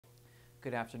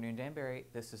Good afternoon, Danbury.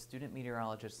 This is student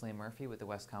meteorologist Liam Murphy with the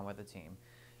WestCon Weather Team.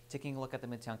 Taking a look at the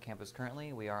Midtown campus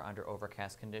currently, we are under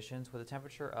overcast conditions with a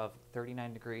temperature of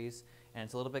 39 degrees, and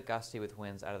it's a little bit gusty with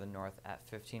winds out of the north at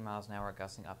 15 miles an hour,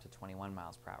 gusting up to 21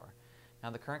 miles per hour.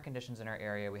 Now, the current conditions in our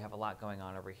area, we have a lot going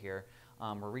on over here.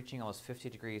 We're reaching almost 50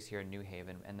 degrees here in New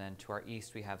Haven, and then to our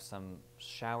east we have some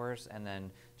showers, and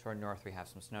then to our north we have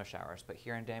some snow showers. But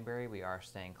here in Danbury, we are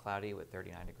staying cloudy with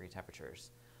 39-degree temperatures.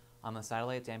 On the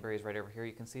satellite, Danbury is right over here.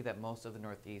 You can see that most of the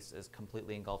northeast is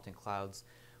completely engulfed in clouds.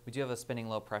 We do have a spinning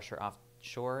low pressure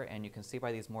offshore, and you can see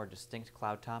by these more distinct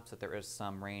cloud tops that there is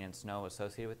some rain and snow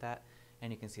associated with that,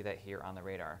 and you can see that here on the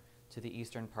radar. To the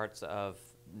eastern parts of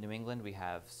New England, we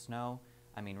have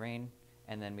rain,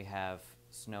 and then we have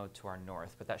snow to our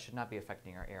north, but that should not be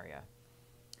affecting our area.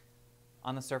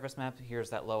 On the surface map,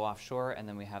 here's that low offshore, and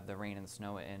then we have the rain and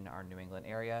snow in our New England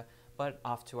area. But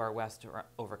off to our west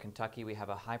over Kentucky, we have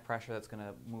a high pressure that's going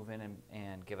to move in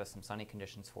and give us some sunny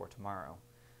conditions for tomorrow.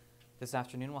 This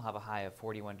afternoon, we'll have a high of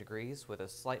 41 degrees with a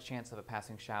slight chance of a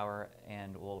passing shower,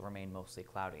 and will remain mostly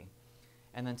cloudy.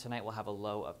 And then tonight, we'll have a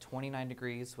low of 29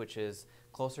 degrees, which is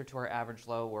closer to our average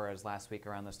low, whereas last week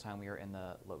around this time, we were in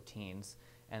the low teens.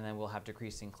 And then we'll have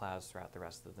decreasing clouds throughout the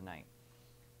rest of the night.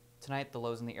 Tonight, the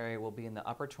lows in the area will be in the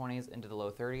upper 20s into the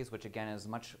low 30s, which again is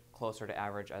much closer to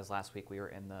average, as last week we were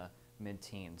in the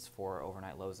mid-teens for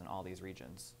overnight lows in all these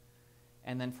regions.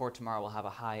 And then for tomorrow, we'll have a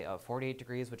high of 48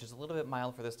 degrees, which is a little bit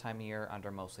mild for this time of year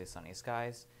under mostly sunny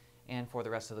skies. And for the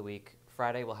rest of the week,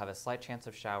 Friday, we'll have a slight chance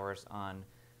of showers on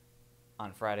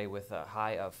Friday with a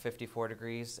high of 54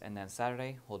 degrees. And then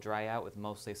Saturday, we'll dry out with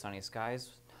mostly sunny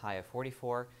skies, high of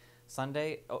 44.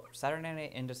 Saturday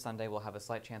night into Sunday, we'll have a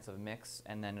slight chance of a mix,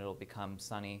 and then it'll become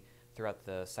sunny throughout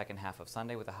the second half of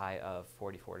Sunday with a high of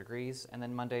 44 degrees. And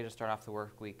then Monday, to start off the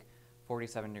work week,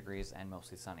 47 degrees and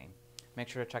mostly sunny. Make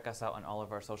sure to check us out on all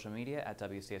of our social media at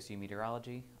WCSU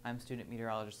Meteorology. I'm student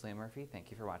meteorologist Liam Murphy. Thank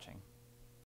you for watching.